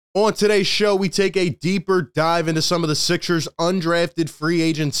On today's show, we take a deeper dive into some of the Sixers' undrafted free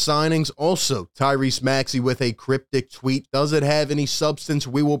agent signings. Also, Tyrese Maxey with a cryptic tweet. Does it have any substance?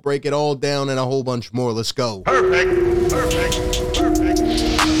 We will break it all down and a whole bunch more. Let's go. Perfect.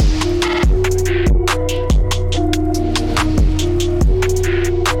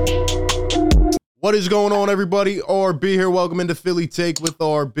 What is going on, everybody? RB here. Welcome into Philly Take with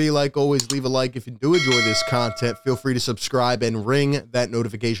RB. Like always, leave a like if you do enjoy this content. Feel free to subscribe and ring that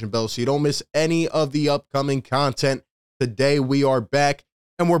notification bell so you don't miss any of the upcoming content. Today, we are back,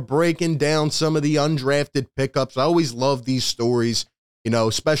 and we're breaking down some of the undrafted pickups. I always love these stories,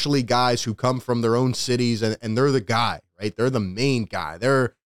 especially guys who come from their own cities, and they're the guy, right? They're the main guy.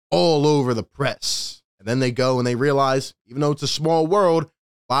 They're all over the press. And then they go and they realize, even though it's a small world,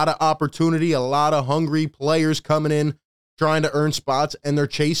 a lot of opportunity, a lot of hungry players coming in, trying to earn spots, and they're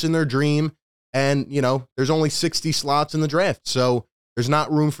chasing their dream. And, there's only 60 slots in the draft, so there's not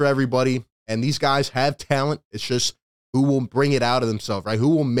room for everybody. And these guys have talent. It's just who will bring it out of themselves, right? Who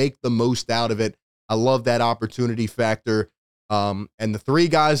will make the most out of it? I love that opportunity factor. And the three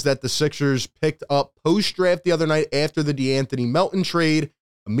guys that the Sixers picked up post-draft the other night after the DeAnthony Melton trade,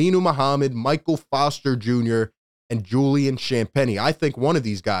 Aminu Mohammed, Michael Foster Jr., and Julian Champagnie. I think one of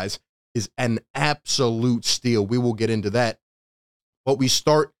these guys is an absolute steal. We will get into that. But we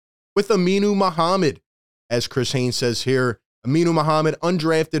start with Aminu Mohammed. As Chris Haynes says here, Aminu Mohammed,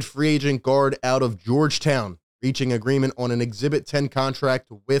 undrafted free agent guard out of Georgetown, reaching agreement on an Exhibit 10 contract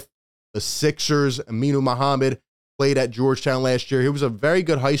with the Sixers. Aminu Mohammed played at Georgetown last year. He was a very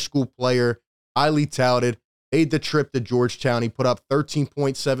good high school player, highly touted, made the trip to Georgetown. He put up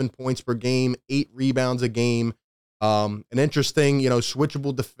 13.7 points per game, 8 rebounds a game. An interesting,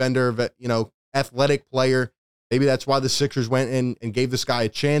 switchable defender, athletic player. Maybe that's why the Sixers went in and gave this guy a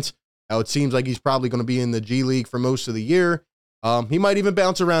chance. Now it seems like he's probably going to be in the G League for most of the year. He might even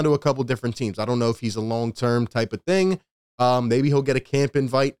bounce around to a couple different teams. I don't know if he's a long-term type of thing. Maybe he'll get a camp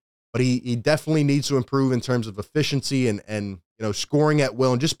invite, but he definitely needs to improve in terms of efficiency and scoring at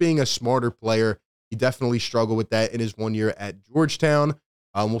will and just being a smarter player. He definitely struggled with that in his 1 year at Georgetown.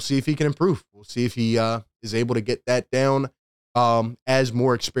 We'll see if he can improve. We'll see if he is able to get that down as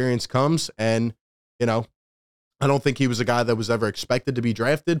more experience comes. And, I don't think he was a guy that was ever expected to be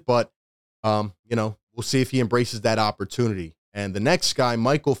drafted, but, we'll see if he embraces that opportunity. And the next guy,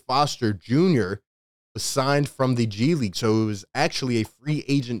 Michael Foster Jr., was signed from the G League. So it was actually a free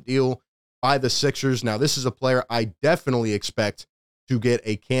agent deal by the Sixers. Now, this is a player I definitely expect to get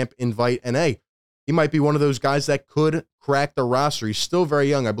a camp invite. And, hey, he might be one of those guys that could crack the roster. He's still very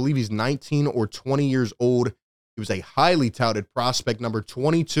young. I believe he's 19 or 20 years old. He was a highly touted prospect, number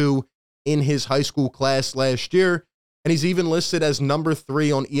 22 in his high school class last year. And he's even listed as number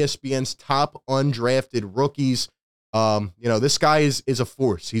 3 on ESPN's top undrafted rookies. This guy is a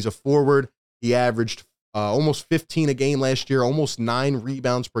force. He's a forward. He averaged almost 15 a game last year, almost 9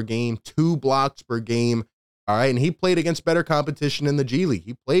 rebounds per game, 2 blocks per game. All right. And he played against better competition in the G League.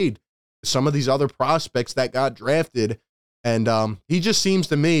 He played some of these other prospects that got drafted. And he just seems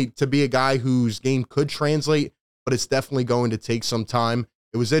to me to be a guy whose game could translate, but it's definitely going to take some time.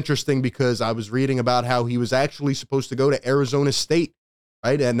 It was interesting because I was reading about how he was actually supposed to go to Arizona State,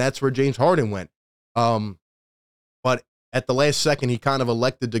 right? And that's where James Harden went. But at the last second, he kind of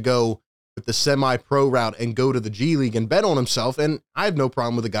elected to go with the semi-pro route and go to the G League and bet on himself. And I have no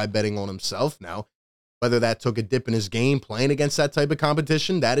problem with a guy betting on himself now. Whether that took a dip in his game playing against that type of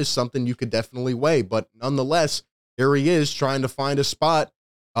competition, that is something you could definitely weigh. But nonetheless, here he is trying to find a spot.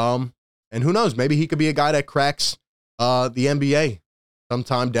 And who knows, maybe he could be a guy that cracks the NBA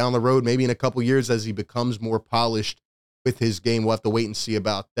sometime down the road, maybe in a couple years as he becomes more polished with his game. We'll have to wait and see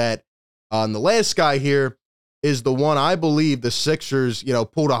about that. And the last guy here is the one I believe the Sixers,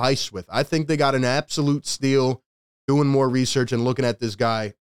 pulled a heist with. I think they got an absolute steal doing more research and looking at this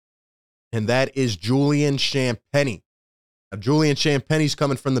guy. And that is Julian Champagnie. Now, Julian Champagnie's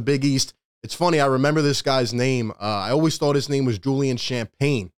coming from the Big East. It's funny, I remember this guy's name. I always thought his name was Julian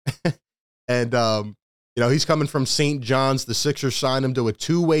Champagne. And, he's coming from St. John's. The Sixers signed him to a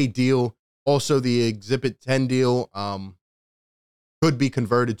 2-way deal. Also, the Exhibit 10 deal could be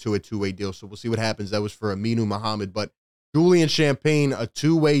converted to a 2-way deal. So we'll see what happens. That was for Aminu Mohammed. But Julian Champagnie, a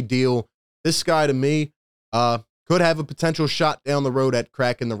 2-way deal. This guy, to me, could have a potential shot down the road at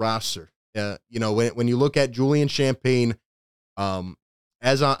cracking the roster. When you look at Julian Champagnie,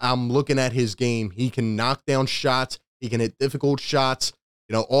 as I'm looking at his game, he can knock down shots. He can hit difficult shots,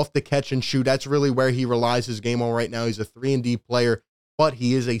 off the catch and shoot. That's really where he relies his game on right now. He's a 3-and-D player, but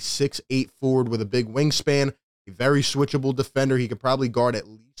he is a 6'8" forward with a big wingspan, a very switchable defender. He could probably guard at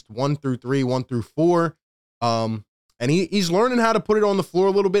least 1 through 3, 1 through 4. And he's learning how to put it on the floor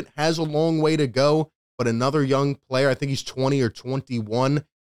a little bit, has a long way to go. But another young player, I think he's 20 or 21,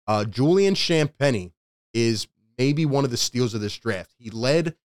 Julian Champagnie is maybe one of the steals of this draft. He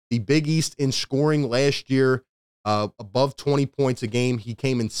led the Big East in scoring last year, above 20 points a game. He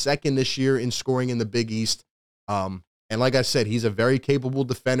came in second this year in scoring in the Big East. And like I said, he's a very capable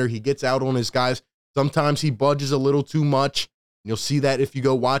defender. He gets out on his guys. Sometimes he budges a little too much. You'll see that if you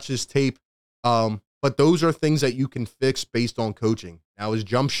go watch his tape. But those are things that you can fix based on coaching. Now, his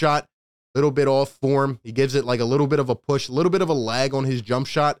jump shot, a little bit off form. He gives it like a little bit of a push, a little bit of a lag on his jump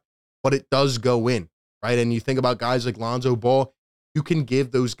shot, but it does go in, right? And you think about guys like Lonzo Ball, you can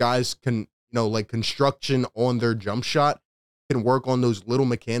give those guys construction on their jump shot, can work on those little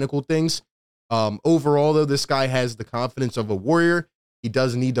mechanical things. Overall, though, this guy has the confidence of a warrior. He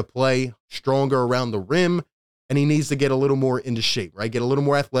does need to play stronger around the rim, and he needs to get a little more into shape, right? Get a little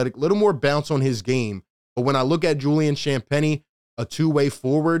more athletic, a little more bounce on his game. But when I look at Julian Champagnie, a two-way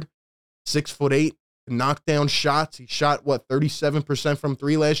forward, 6'8", knock down shots. He shot, 37% from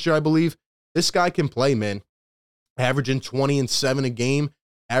three last year, I believe. This guy can play, man. Averaging 20 and 7 a game,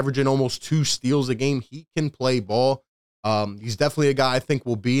 averaging almost 2 steals a game. He can play ball. He's definitely a guy I think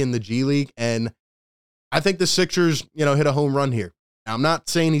will be in the G League, and I think the Sixers, hit a home run here. Now, I'm not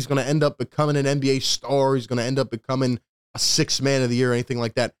saying he's going to end up becoming an NBA star. He's going to end up becoming a sixth man of the year or anything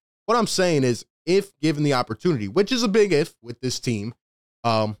like that. What I'm saying is, if given the opportunity, which is a big if with this team,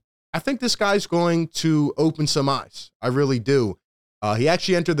 I think this guy's going to open some eyes. I really do. He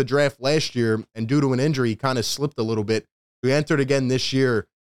actually entered the draft last year, and due to an injury, he kind of slipped a little bit. He entered again this year.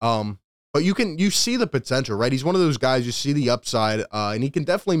 But you see the potential, right? He's one of those guys, you see the upside, and he can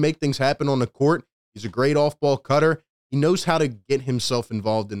definitely make things happen on the court. He's a great off-ball cutter. He knows how to get himself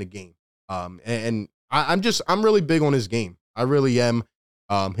involved in the game. And I'm really big on his game. I really am.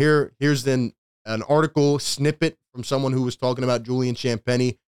 Here's then an article snippet from someone who was talking about Julian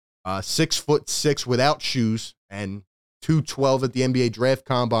Champagnie, 6'6" without shoes, and 212 at the NBA draft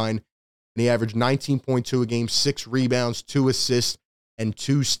combine. And he averaged 19.2 a game, 6 rebounds, 2 assists, and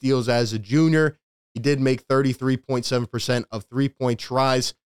 2 steals as a junior. He did make 33.7% of three-point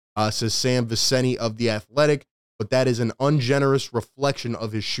tries, says Sam Viceni of The Athletic, but that is an ungenerous reflection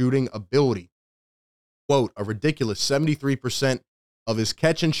of his shooting ability. Quote, a ridiculous 73% of his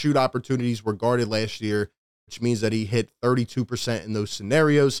catch-and-shoot opportunities were guarded last year, which means that he hit 32% in those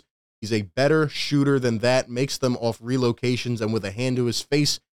scenarios. He's a better shooter than that, makes them off relocations and with a hand to his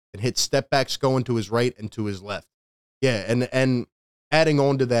face, and hit step-backs going to his right and to his left. Yeah, and adding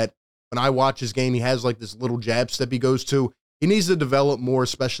on to that, when I watch his game, he has like this little jab step he goes to. He needs to develop more,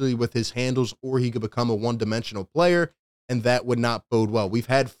 especially with his handles, or he could become a one-dimensional player, and that would not bode well. We've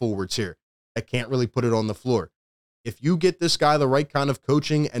had forwards here that can't really put it on the floor. If you get this guy the right kind of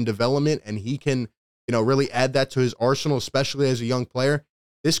coaching and development, and he can, really add that to his arsenal, especially as a young player,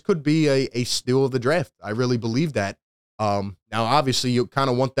 this could be a steal of the draft. I really believe that. Now, obviously, you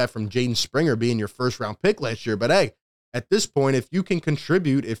kind of want that from Jaden Springer being your first-round pick last year, but hey, at this point, if you can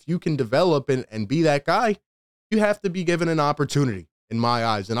contribute, if you can develop and be that guy, you have to be given an opportunity, in my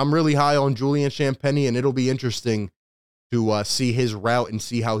eyes. And I'm really high on Julian Champagnie, and it'll be interesting to see his route and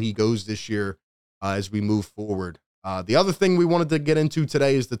see how he goes this year as we move forward. The other thing we wanted to get into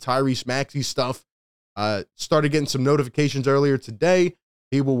today is the Tyrese Maxey stuff. Started getting some notifications earlier today.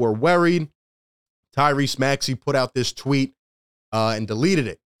 People were worried. Tyrese Maxey put out this tweet and deleted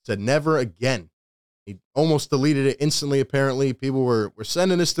it. Said, never again. He almost deleted it instantly, apparently. People were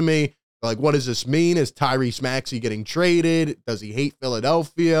sending this to me. Like, what does this mean? Is Tyrese Maxey getting traded? Does he hate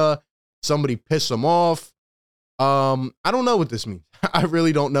Philadelphia? Somebody piss him off? I don't know what this means. I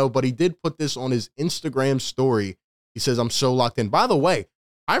really don't know, but he did put this on his Instagram story. He says, I'm so locked in. By the way,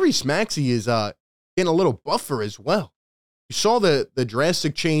 Tyrese Maxey is getting a little buffer as well. You saw the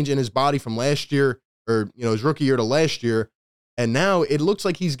drastic change in his body from last year, or, his rookie year to last year. And now it looks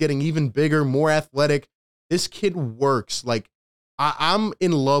like he's getting even bigger, more athletic. This kid works. Like, I'm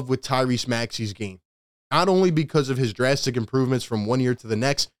in love with Tyrese Maxey's game, not only because of his drastic improvements from one year to the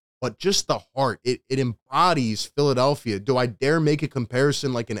next, but just the heart. It embodies Philadelphia. Do I dare make a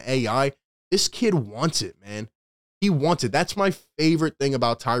comparison like an AI? This kid wants it, man. He wants it. That's my favorite thing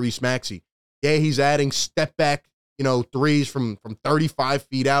about Tyrese Maxey. Yeah, he's adding step back, threes from 35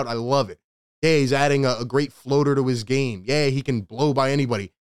 feet out. I love it. Yeah, he's adding a great floater to his game. Yeah, he can blow by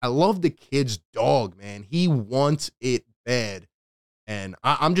anybody. I love the kid's dog, man. He wants it bad. And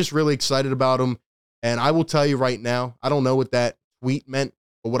I'm just really excited about him. And I will tell you right now, I don't know what that tweet meant,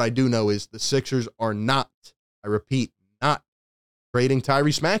 but what I do know is the Sixers are not, I repeat, not trading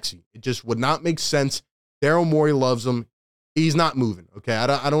Tyrese Maxey. It just would not make sense. Daryl Morey loves him. He's not moving, okay?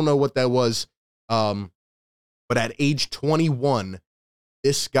 I don't know what that was. But But at age 21,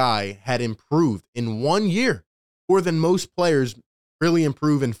 this guy had improved in 1 year more than most players really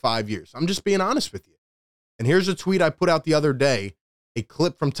improve in 5 years. I'm just being honest with you. And here's a tweet I put out the other day, a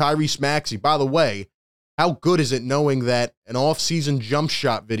clip from Tyrese Maxey. By the way, how good is it knowing that an off-season jump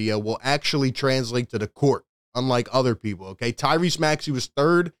shot video will actually translate to the court, unlike other people, okay? Tyrese Maxey was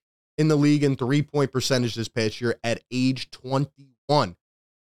third in the league in three-point percentage this past year at age 21.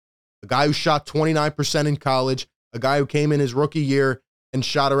 A guy who shot 29% in college, a guy who came in his rookie year and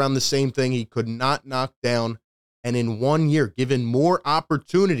shot around the same thing he could not knock down. And in 1 year, given more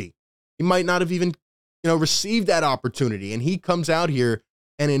opportunity, he might not have even, received that opportunity. And he comes out here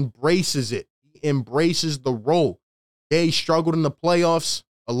and embraces it. He embraces the role. Yeah, he struggled in the playoffs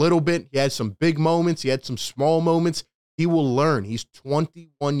a little bit. He had some big moments. He had some small moments. He will learn. He's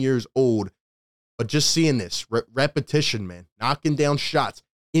 21 years old. But just seeing this repetition, man, knocking down shots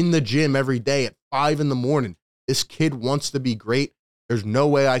in the gym every day at 5 in the morning. This kid wants to be great. There's no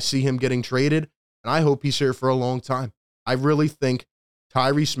way I see him getting traded. And I hope he's here for a long time. I really think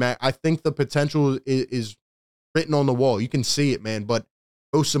Tyrese Maxey, I think the potential is written on the wall. You can see it, man. But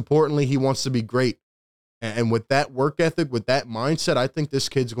most importantly, he wants to be great. And with that work ethic, with that mindset, I think this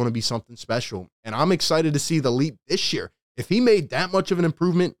kid's going to be something special. And I'm excited to see the leap this year. If he made that much of an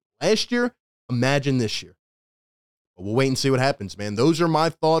improvement last year, imagine this year. But we'll wait and see what happens, man. Those are my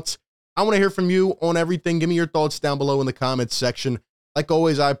thoughts. I want to hear from you on everything. Give me your thoughts down below in the comments section. Like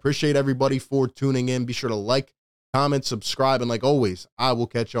always, I appreciate everybody for tuning in. Be sure to like, comment, subscribe, and like always, I will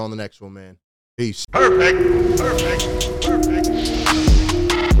catch you on the next one, man. Peace. Perfect.